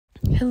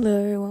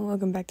Hello everyone,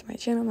 welcome back to my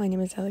channel. My name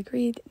is Alec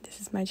Reed.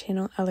 This is my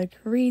channel, Alec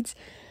Reads.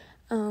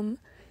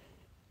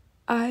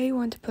 I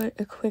want to put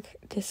a quick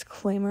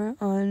disclaimer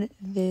on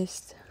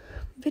this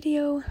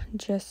video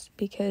just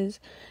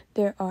because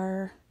there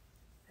are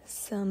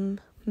some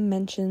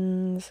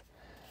mentions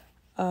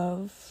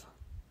of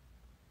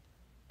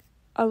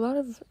a lot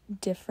of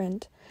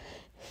different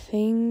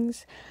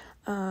things.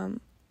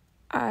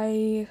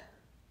 I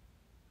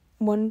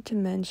wanted to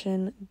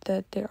mention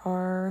that there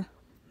are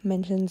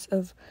mentions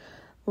of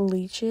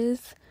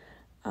leeches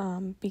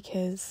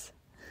because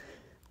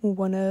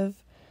one of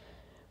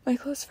my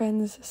close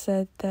friends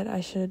said that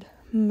I should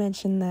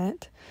mention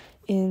that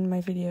in my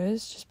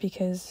videos just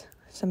because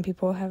some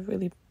people have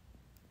really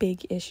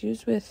big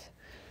issues with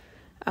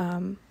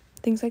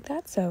things like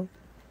that, so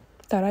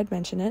thought I'd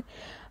mention it.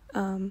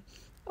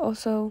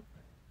 Also,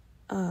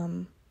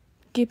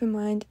 keep in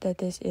mind that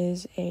this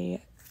is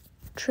a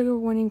trigger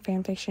warning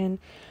fanfiction.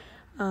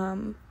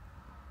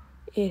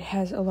 It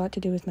has a lot to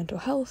do with mental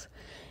health,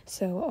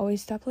 so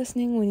always stop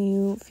listening when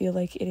you feel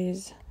like it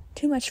is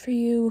too much for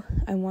you.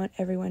 I want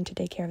everyone to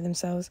take care of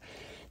themselves,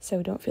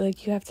 so don't feel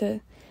like you have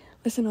to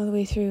listen all the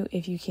way through.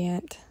 If you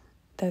can't,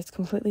 that's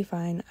completely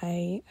fine.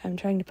 I'm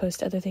trying to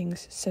post other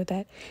things so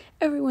that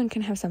everyone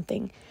can have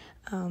something.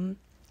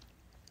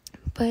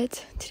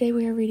 But today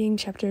we are reading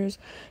chapters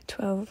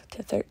 12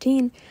 to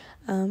 13.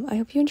 I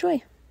hope you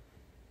enjoy.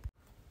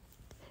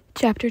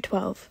 Chapter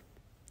 12,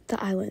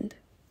 The Island.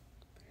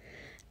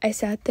 I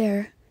sat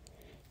there,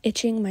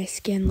 itching my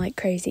skin like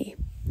crazy.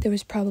 There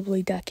was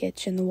probably duck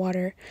itch in the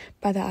water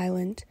by the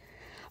island.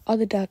 All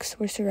the ducks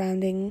were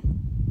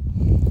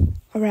surrounding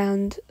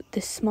around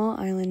this small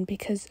island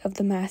because of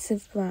the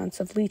massive amounts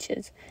of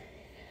leeches.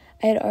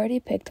 I had already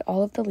picked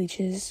all of the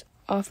leeches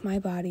off my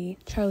body,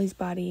 Charlie's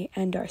body,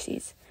 and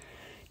Darcy's.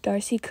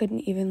 Darcy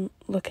couldn't even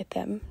look at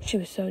them. She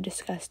was so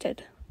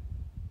disgusted.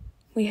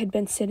 We had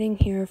been sitting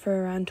here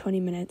for around 20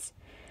 minutes.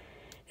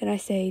 Then I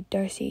say,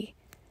 "Darcy,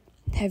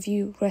 have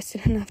you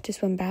rested enough to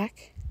swim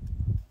back?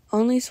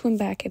 Only swim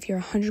back if you're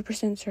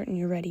 100% certain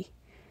you're ready."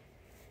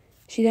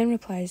 She then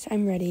replies,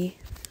 "I'm ready.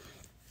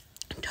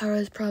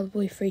 Tara's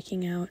probably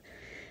freaking out,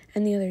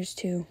 and the others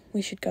too.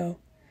 We should go."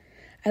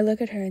 I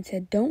look at her and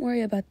said, "Don't worry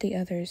about the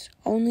others,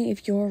 only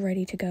if you're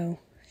ready to go."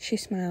 She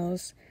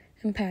smiles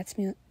and pats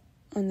me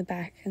on the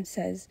back and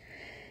says,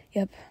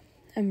 "Yep,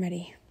 I'm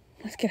ready.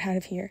 Let's get out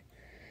of here."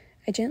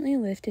 I gently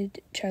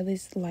lifted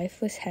Charlie's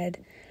lifeless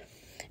head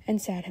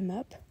and sat him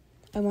up.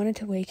 I wanted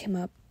to wake him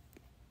up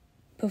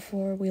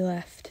before we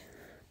left.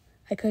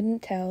 I couldn't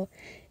tell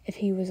if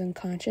he was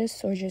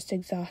unconscious or just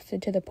exhausted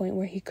to the point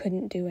where he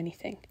couldn't do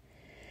anything.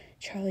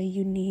 "Charlie,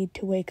 you need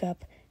to wake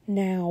up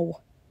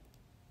now."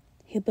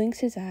 He blinks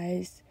his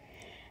eyes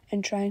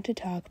and trying to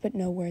talk, but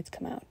no words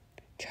come out.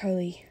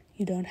 "Charlie,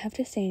 you don't have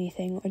to say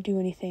anything or do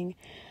anything.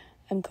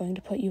 I'm going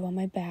to put you on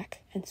my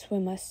back and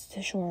swim us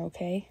to shore,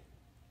 okay?"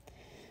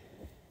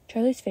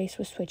 Charlie's face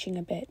was switching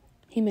a bit.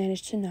 He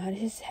managed to nod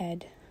his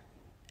head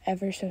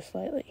ever so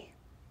slightly.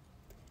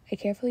 I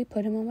carefully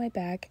put him on my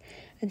back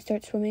and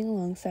start swimming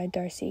alongside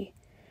Darcy.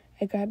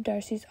 I grab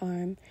Darcy's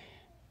arm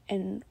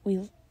and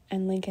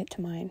link it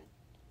to mine.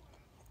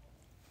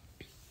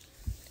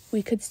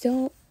 We could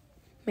still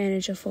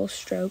manage a full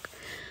stroke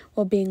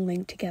while being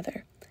linked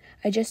together.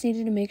 I just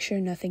needed to make sure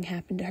nothing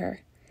happened to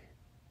her.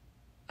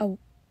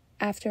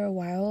 After a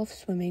while of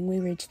swimming,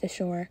 we reached the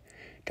shore.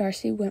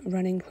 Darcy went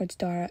running towards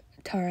Tara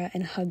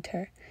and hugged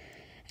her,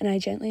 and I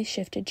gently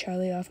shifted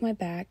Charlie off my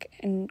back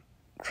and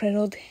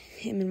cradled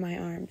him in my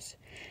arms.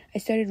 I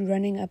started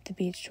running up the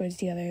beach towards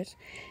the others.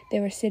 They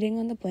were sitting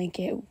on the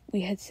blanket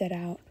we had set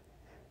out.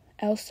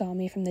 Elle saw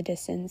me from the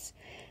distance,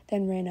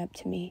 then ran up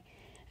to me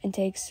and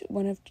takes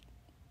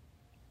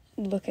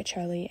look at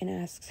Charlie and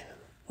asks,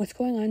 "What's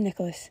going on,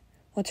 Nicholas?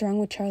 What's wrong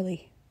with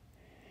Charlie?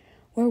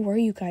 Where were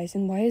you guys,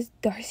 and why is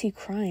Darcy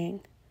crying?"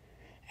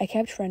 I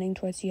kept running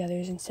towards the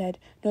others and said,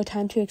 "No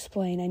time to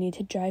explain. I need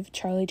to drive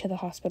Charlie to the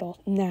hospital,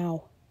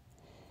 now."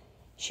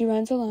 She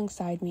runs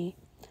alongside me.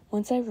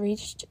 Once I've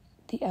reached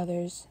the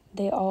others,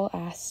 they all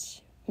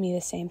asked me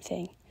the same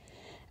thing.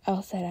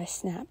 Elle said I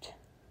snapped.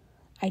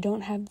 "I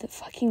don't have the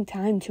fucking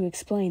time to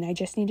explain. I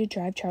just need to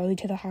drive Charlie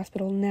to the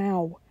hospital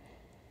now."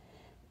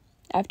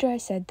 After I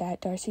said that,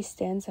 Darcy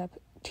stands up,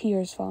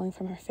 tears falling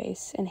from her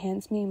face, and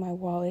hands me my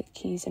wallet,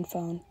 keys, and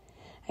phone.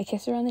 I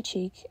kiss her on the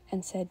cheek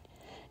and said,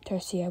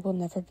 "Darcy, I will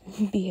never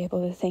be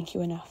able to thank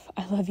you enough.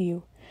 I love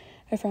you."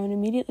 Her frown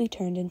immediately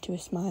turned into a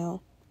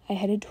smile. I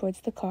headed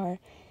towards the car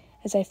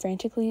as I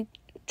frantically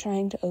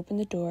trying to open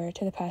the door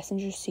to the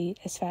passenger seat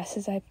as fast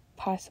as I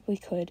possibly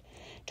could.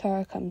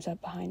 Tara comes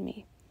up behind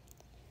me.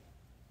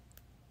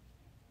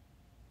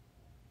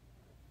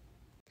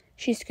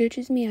 She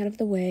scooches me out of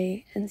the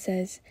way and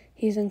says,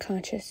 "He's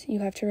unconscious. You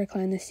have to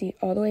recline the seat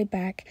all the way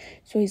back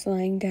so he's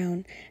lying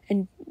down,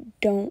 and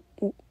don't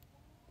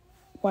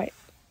white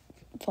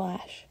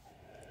flash."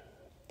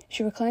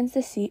 She reclines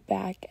the seat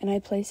back, and I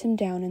place him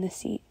down in the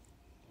seat.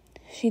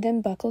 She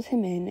then buckles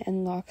him in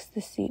and locks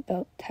the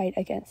seatbelt tight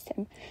against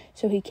him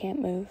so he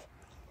can't move.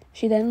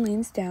 She then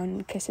leans down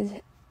and kisses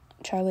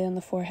Charlie on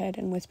the forehead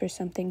and whispers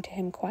something to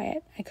him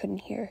quiet. I couldn't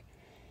hear.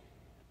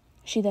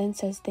 She then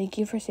says, "Thank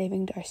you for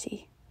saving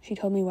Darcy." She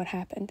told me what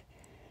happened.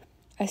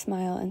 I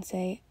smile and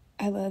say,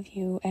 "I love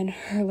you and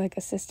her like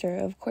a sister.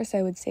 Of course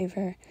I would save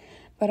her.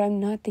 But I'm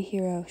not the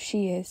hero.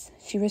 She is.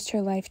 She risked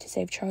her life to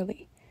save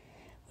Charlie."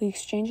 We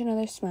exchange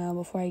another smile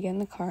before I get in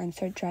the car and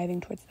start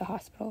driving towards the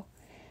hospital.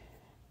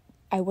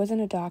 I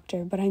wasn't a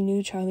doctor, but I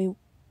knew there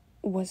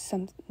was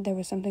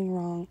something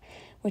wrong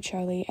with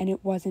Charlie, and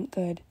it wasn't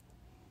good.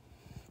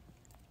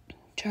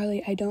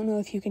 "Charlie, I don't know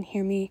if you can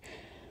hear me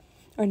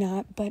or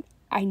not, but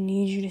I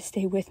need you to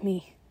stay with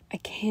me. I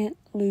can't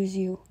lose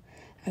you.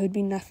 I would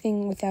be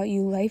nothing without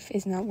you. Life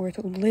is not worth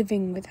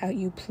living without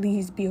you.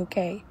 Please be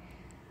okay."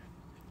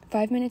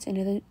 5 minutes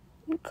into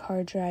the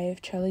car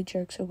drive, Charlie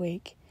jerks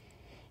awake.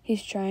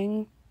 He's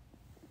trying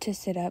to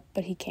sit up,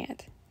 but he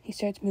can't. He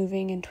starts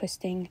moving and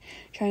twisting,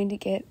 trying to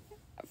get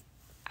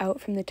out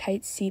from the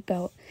tight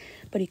seatbelt,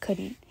 but he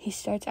couldn't. He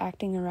starts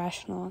acting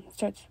irrational and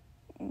starts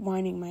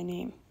whining my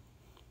name.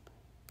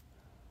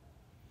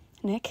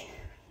 Nick?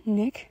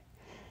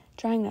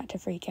 Trying not to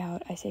freak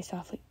out, I say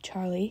softly,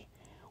 "Charlie,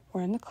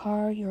 we're in the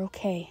car. You're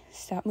okay.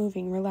 Stop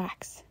moving.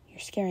 Relax. You're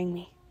scaring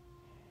me."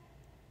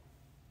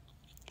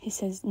 He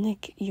says,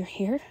 "Nick, you're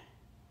here?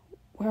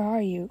 Where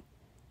are you?"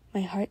 My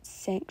heart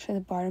sank to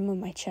the bottom of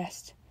my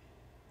chest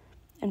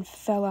and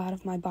fell out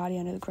of my body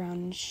onto the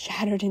ground and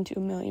shattered into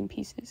a million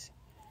pieces.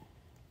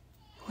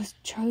 Was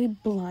Charlie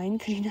blind?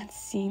 Could he not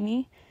see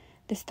me?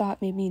 This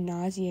thought made me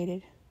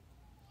nauseated.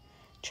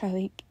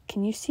 "Charlie,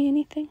 can you see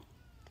anything?"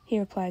 He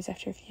replies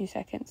after a few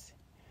seconds.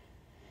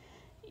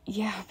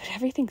 "Yeah, but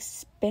everything's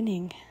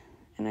spinning,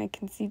 and I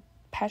can see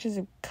patches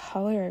of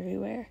color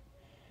everywhere."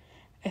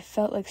 I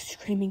felt like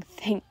screaming,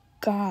 "Thank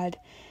God!"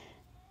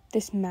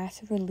 This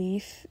massive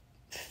relief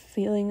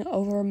feeling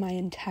over my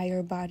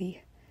entire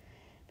body.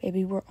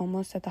 "Baby, we're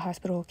almost at the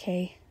hospital,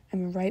 okay?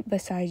 I'm right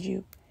beside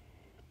you."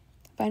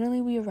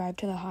 Finally, we arrived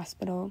to the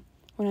hospital.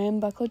 When I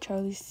unbuckled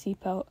Charlie's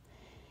seatbelt,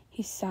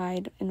 he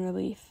sighed in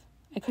relief.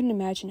 I couldn't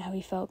imagine how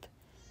he felt.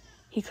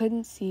 He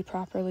couldn't see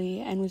properly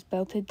and was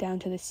belted down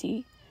to the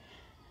seat.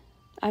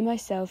 I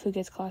myself, who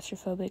gets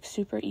claustrophobic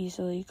super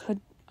easily, could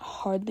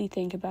hardly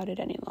think about it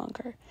any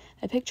longer.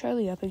 I picked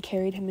Charlie up and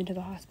carried him into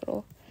the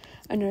hospital.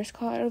 A nurse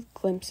caught a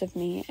glimpse of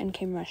me and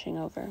came rushing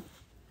over.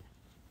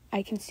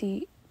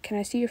 Can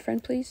I see your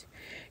friend, please?"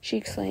 she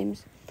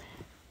exclaims.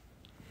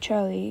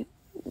 Charlie,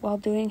 while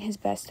doing his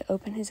best to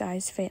open his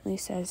eyes, faintly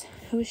says,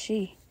 "Who is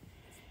she?"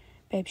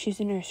 "Babe,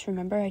 she's a nurse.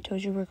 Remember I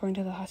told you we're going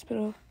to the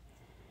hospital?"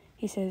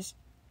 He says,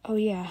 "Oh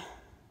yeah,"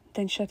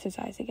 then shuts his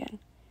eyes again.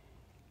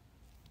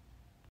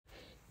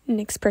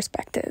 Nick's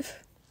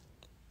perspective.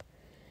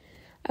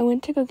 I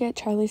went to go get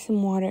Charlie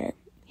some water.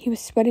 He was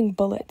sweating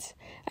bullets.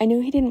 I knew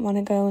he didn't want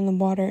to go in the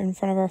water in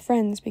front of our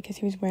friends because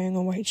he was wearing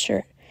a white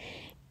shirt.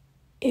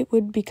 It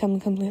would become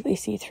completely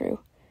see-through.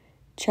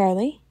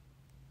 "Charlie?"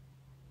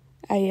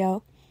 I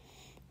yell,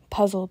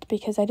 puzzled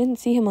because I didn't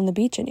see him on the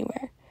beach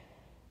anywhere.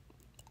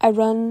 I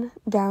run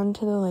down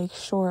to the lake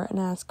shore and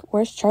ask,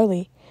 "Where's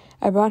Charlie?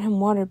 I brought him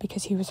water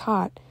because he was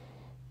hot."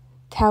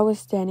 Tao was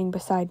standing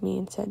beside me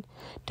and said,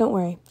 "Don't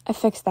worry, I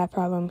fixed that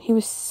problem. He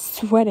was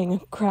sweating a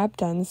crap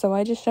ton, so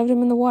I just shoved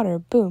him in the water.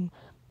 Boom.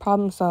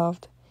 Problem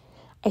solved."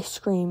 I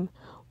scream,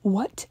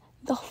 "What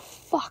the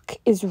fuck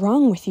is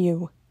wrong with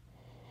you?"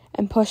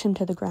 and push him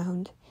to the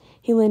ground.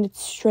 He landed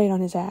straight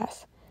on his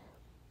ass.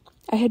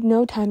 I had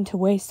no time to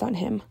waste on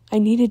him. I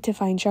needed to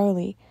find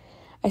Charlie.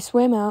 I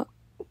swam out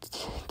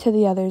to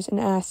the others and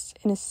asked,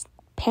 in a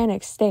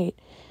panicked state,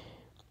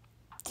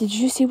 "Did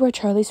you see where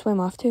Charlie swam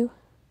off to?"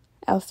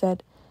 Elle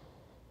said,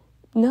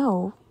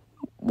 "No.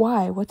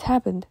 Why? What's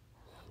happened?"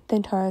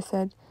 Then Tara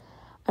said,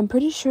 "I'm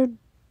pretty sure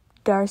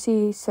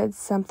Darcy said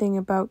something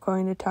about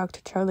going to talk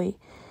to Charlie.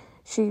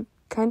 She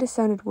kind of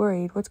sounded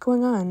worried. What's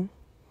going on?"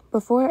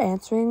 Before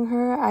answering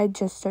her, I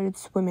just started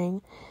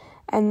swimming,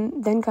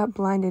 and then got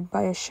blinded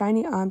by a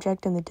shiny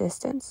object in the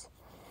distance.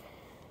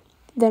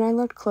 Then I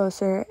looked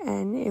closer,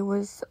 and it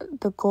was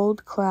the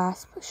gold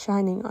clasp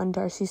shining on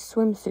Darcy's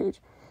swimsuit.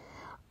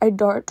 I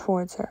dart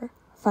towards her.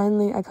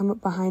 Finally, I come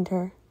up behind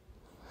her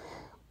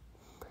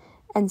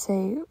and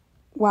say,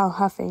 while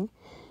huffing,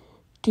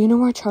 "Do you know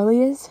where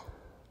Charlie is?"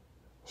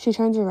 She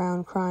turns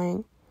around,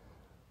 crying.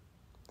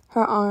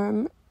 Her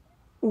arm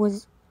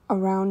was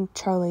around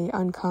Charlie,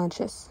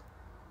 unconscious.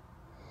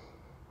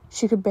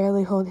 She could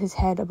barely hold his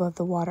head above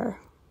the water.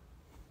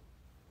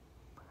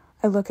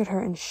 I look at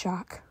her in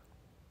shock.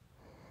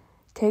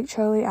 Take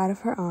Charlie out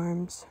of her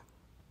arms.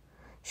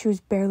 He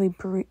was barely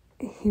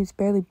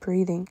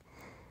breathing.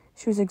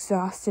 She was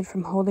exhausted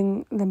from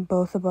holding them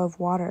both above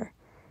water.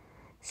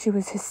 She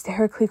was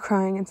hysterically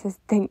crying and says,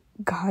 "Thank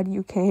God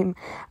you came.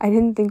 I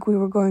didn't think we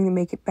were going to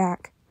make it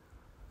back."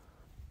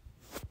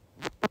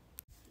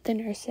 The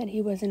nurse said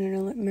he wasn't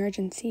an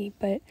emergency,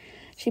 but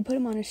she put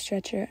him on a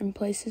stretcher and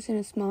placed us in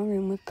a small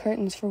room with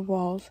curtains for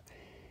walls.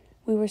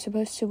 We were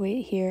supposed to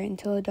wait here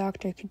until a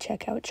doctor could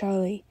check out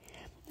Charlie.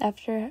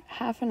 After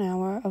half an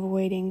hour of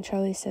waiting,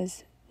 Charlie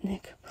says,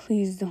 "Nick,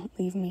 please don't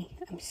leave me.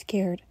 I'm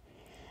scared."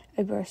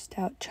 I burst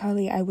out,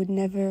 "Charlie, I would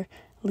never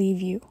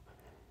leave you."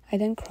 I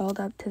then crawled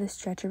up to the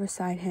stretcher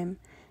beside him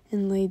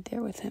and laid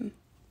there with him.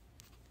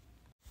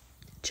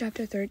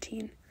 Chapter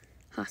 13.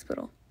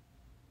 Hospital.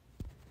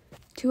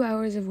 2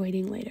 hours of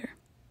waiting later.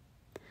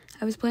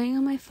 I was playing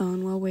on my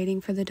phone while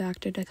waiting for the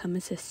doctor to come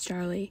assist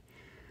Charlie.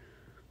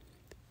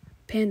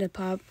 Panda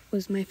Pop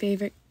was my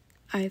favorite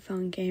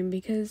iPhone game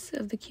because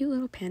of the cute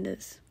little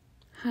pandas.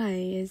 "Hi,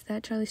 is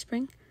that Charlie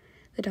Spring?"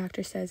 the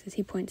doctor says as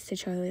he points to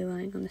Charlie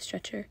lying on the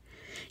stretcher.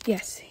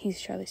 "Yes, he's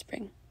Charlie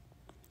Spring,"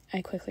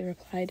 I quickly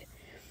replied.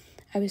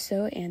 I was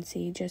so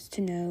antsy just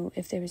to know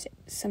if there was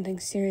something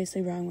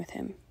seriously wrong with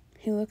him.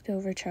 He looked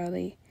over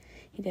Charlie.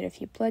 He did a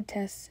few blood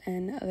tests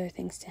and other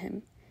things to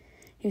him.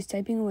 He was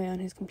typing away on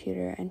his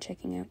computer and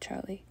checking out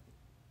Charlie.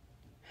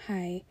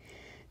 "Hi,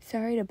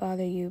 sorry to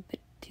bother you, but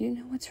do you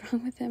know what's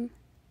wrong with him?"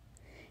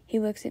 He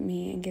looks at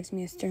me and gives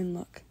me a stern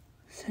look.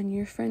 "Son,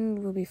 your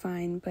friend will be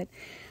fine, but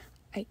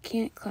I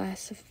can't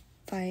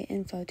classify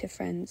info to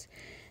friends.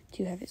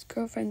 Do you have his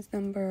girlfriend's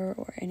number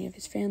or any of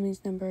his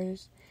family's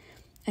numbers?"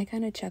 I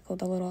kind of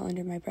chuckled a little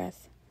under my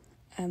breath.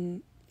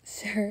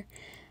 Sir,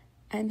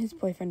 I'm his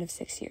boyfriend of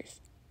 6 years,"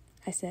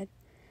 I said.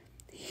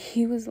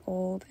 He was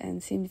old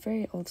and seemed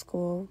very old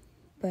school,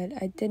 but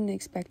I didn't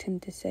expect him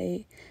to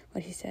say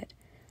what he said.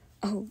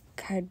 "Oh,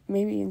 God,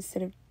 maybe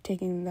instead of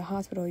taking him to the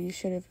hospital, you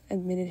should have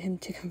admitted him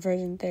to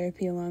conversion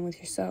therapy along with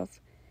yourself."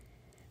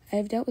 I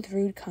have dealt with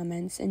rude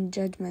comments and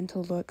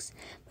judgmental looks,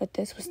 but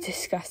this was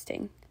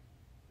disgusting.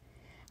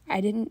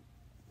 I didn't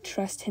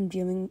trust him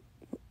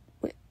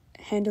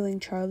handling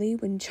Charlie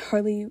when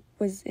Charlie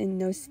was in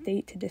no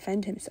state to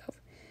defend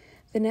himself.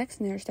 The next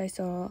nurse I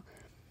saw,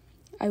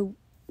 I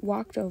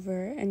walked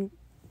over and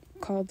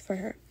called for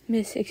her.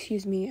 "Miss,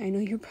 excuse me, I know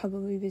you're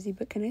probably busy,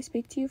 but can I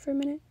speak to you for a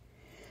minute?"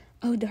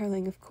 "Oh,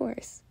 darling, of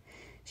course."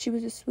 She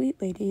was a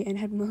sweet lady and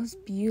had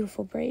most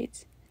beautiful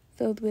braids,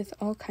 filled with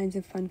all kinds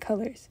of fun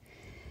colors.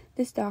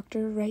 "This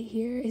doctor right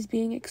here is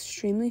being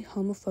extremely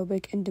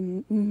homophobic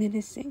and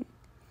menacing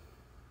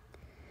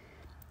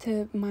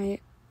to my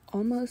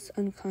almost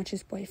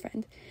unconscious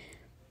boyfriend.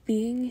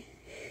 Being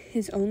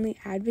his only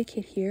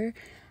advocate here,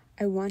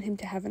 I want him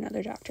to have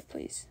another doctor,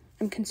 please.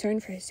 I'm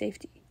concerned for his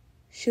safety."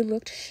 She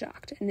looked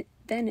shocked and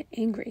then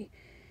angry.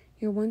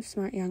 "You're one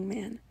smart young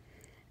man,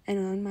 and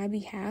on my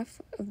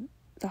behalf of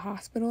the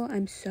hospital,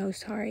 I'm so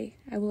sorry.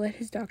 I will let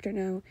his doctor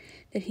know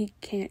that he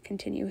can't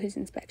continue his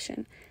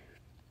inspection,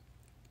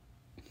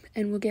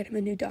 and we'll get him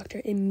a new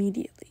doctor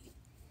immediately."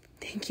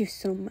 "Thank you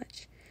so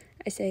much,"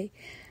 I say.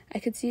 I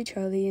could see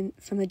Charlie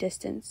from a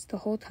distance the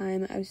whole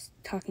time I was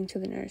talking to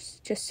the nurse,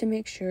 just to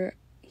make sure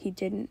he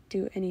didn't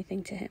do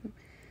anything to him.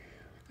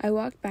 I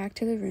walked back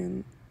to the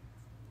room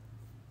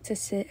to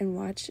sit and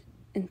watch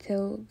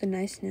until the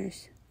nice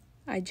nurse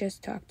I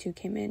just talked to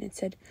came in and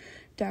said,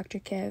 "Dr.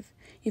 Kev,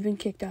 you've been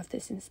kicked off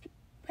this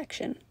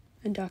inspection,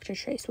 and Dr.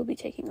 Trace will be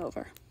taking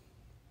over."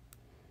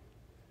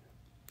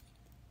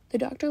 The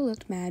doctor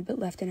looked mad but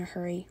left in a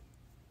hurry.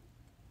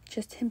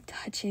 Just him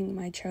touching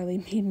my Charlie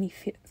made me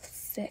feel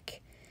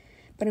sick,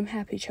 but I'm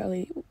happy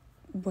Charlie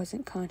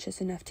wasn't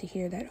conscious enough to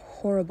hear that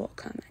horrible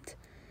comment.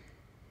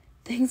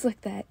 Things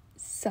like that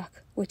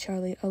suck with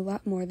Charlie a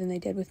lot more than they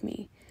did with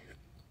me.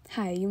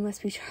 "Hi, you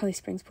must be Charlie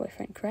Spring's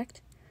boyfriend,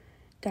 correct?"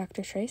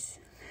 Dr. Trace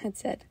had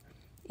said.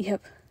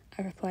 "Yep,"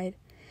 I replied.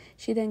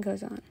 She then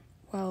goes on,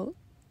 "Well,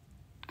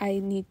 I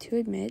need to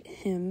admit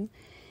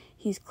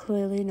he's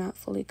clearly not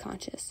fully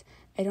conscious.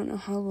 I don't know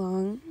how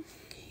long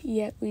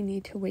yet we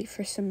need to wait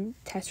for some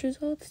test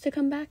results to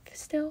come back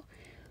still.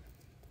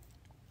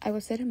 I will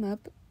set him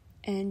up,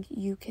 and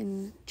you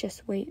can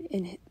just wait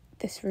in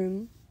this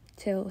room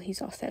till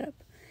he's all set up."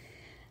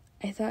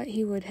 I thought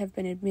he would have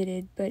been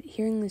admitted, but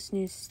hearing this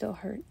news still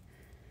hurt.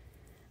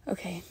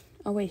 "Okay,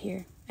 I'll wait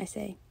here," I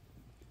say.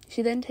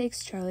 She then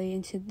takes Charlie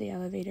into the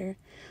elevator.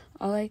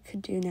 All I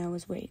could do now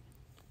was wait.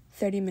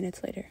 30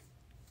 minutes later.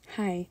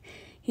 "Hi,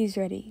 he's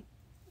ready,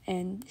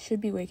 and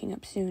should be waking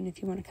up soon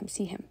if you want to come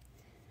see him,"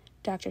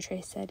 Dr.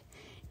 Trace said.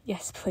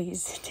 "Yes,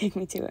 please, take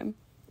me to him."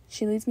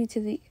 She leads me to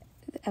the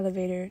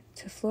elevator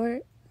to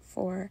floor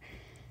 4,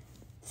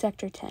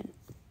 sector 10.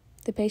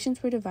 The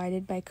patients were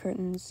divided by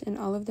curtains, and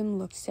all of them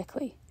looked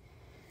sickly.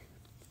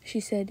 She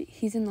said,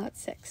 "He's in lot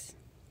 6,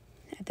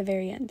 at the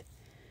very end,"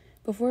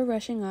 before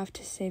rushing off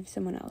to save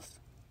someone else.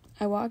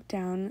 I walked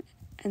down,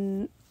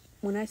 and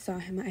when I saw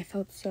him, I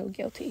felt so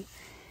guilty.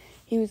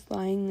 He was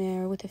lying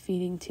there with a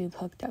feeding tube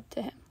hooked up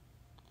to him.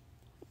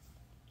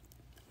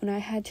 When I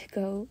had to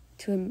go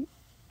to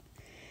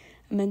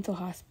a mental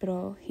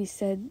hospital, he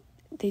said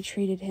they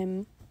treated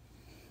him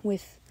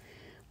with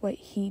what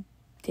he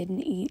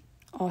didn't eat,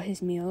 all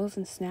his meals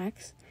and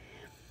snacks.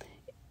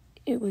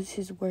 It was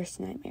his worst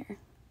nightmare.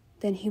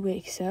 Then he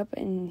wakes up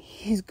and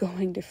he's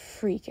going to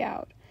freak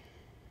out.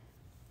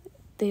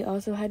 They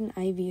also had an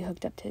IV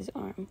hooked up to his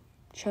arm.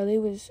 Charlie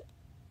was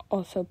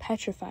also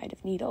petrified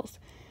of needles.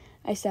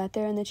 I sat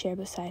there in the chair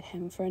beside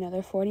him for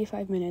another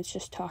 45 minutes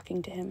just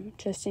talking to him,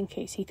 just in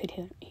case he could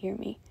hear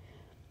me.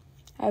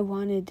 I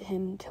wanted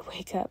him to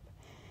wake up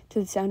to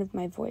the sound of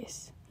my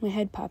voice. My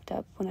head popped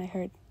up when I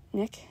heard,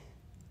 "Nick?"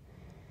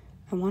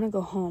 I want to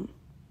go home.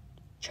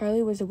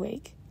 Charlie was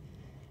awake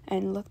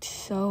and looked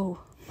so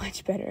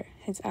much better.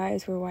 His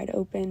eyes were wide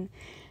open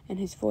and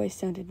his voice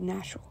sounded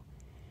natural.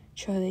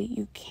 Charlie,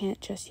 you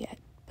can't just yet,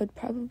 but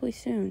probably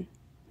soon.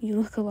 You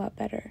look a lot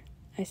better,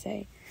 I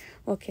say,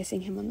 while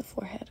kissing him on the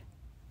forehead.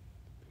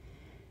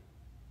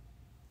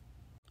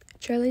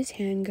 Charlie's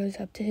hand goes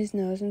up to his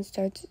nose and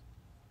starts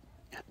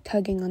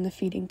tugging on the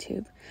feeding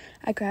tube.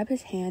 I grab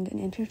his hand and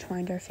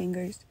intertwined our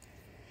fingers.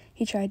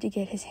 He tried to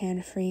get his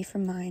hand free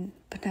from mine,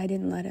 but I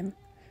didn't let him.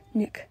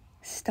 Nick,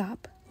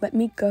 stop. Let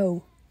me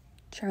go.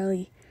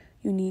 Charlie,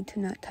 you need to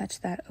not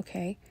touch that,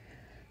 okay?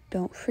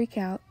 Don't freak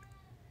out,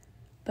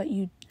 but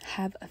you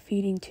have a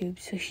feeding tube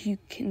so you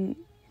can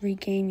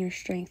regain your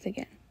strength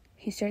again.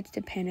 He starts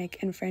to panic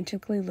and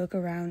frantically look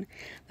around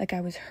like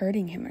I was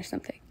hurting him or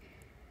something.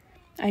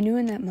 I knew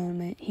in that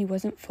moment he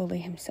wasn't fully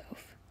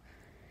himself.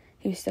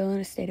 He was still in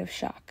a state of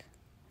shock.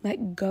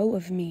 Let go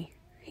of me,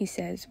 he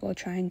says while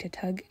trying to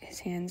tug his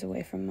hands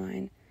away from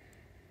mine.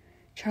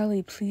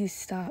 Charlie, please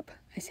stop,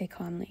 I say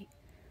calmly.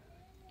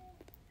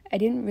 I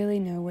didn't really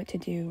know what to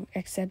do,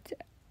 except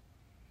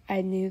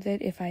I knew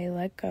that if I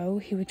let go,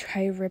 he would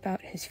try to rip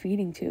out his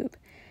feeding tube,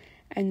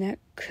 and that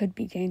could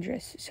be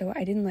dangerous, so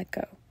I didn't let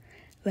go.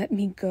 Let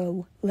me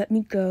go, let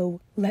me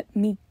go, let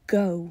me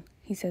go,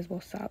 he says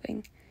while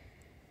sobbing.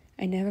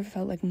 I never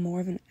felt like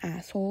more of an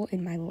asshole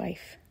in my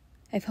life.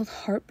 I felt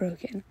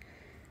heartbroken.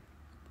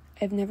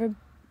 I've never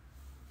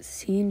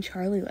seen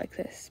Charlie like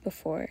this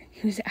before.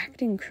 He was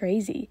acting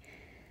crazy.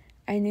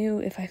 I knew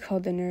if I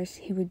called the nurse,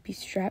 he would be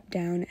strapped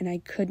down, and I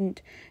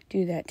couldn't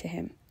do that to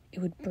him. It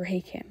would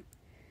break him.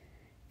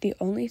 The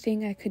only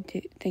thing I could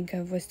think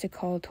of was to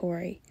call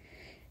Tori.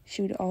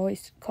 She would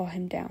always call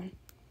him down.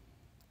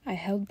 I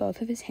held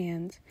both of his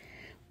hands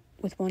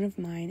with one of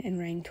mine and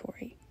rang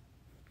Tori.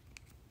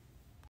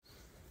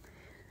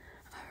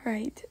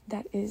 Alright,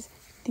 that is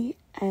the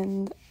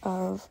end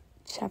of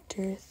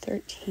chapter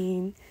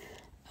 13.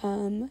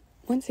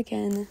 Once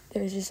again,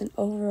 there's just an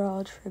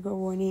overall trigger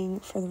warning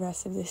for the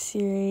rest of this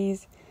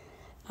series.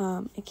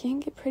 It can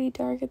get pretty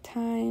dark at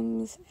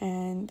times,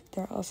 and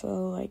there are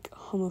also like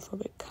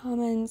homophobic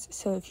comments,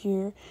 so if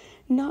you're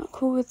not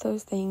cool with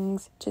those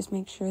things, just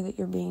make sure that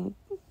you're being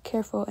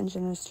careful and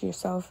generous to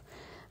yourself,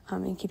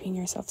 and keeping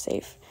yourself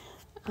safe.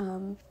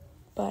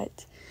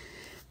 But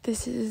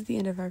this is the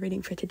end of our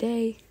reading for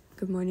today.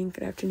 Good morning,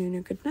 good afternoon,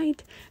 or good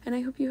night, and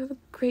I hope you have a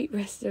great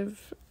rest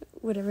of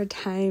whatever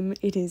time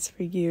it is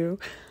for you.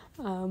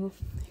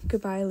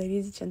 Goodbye,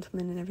 ladies,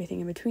 gentlemen, and everything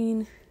in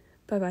between.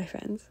 Bye-bye,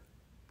 friends.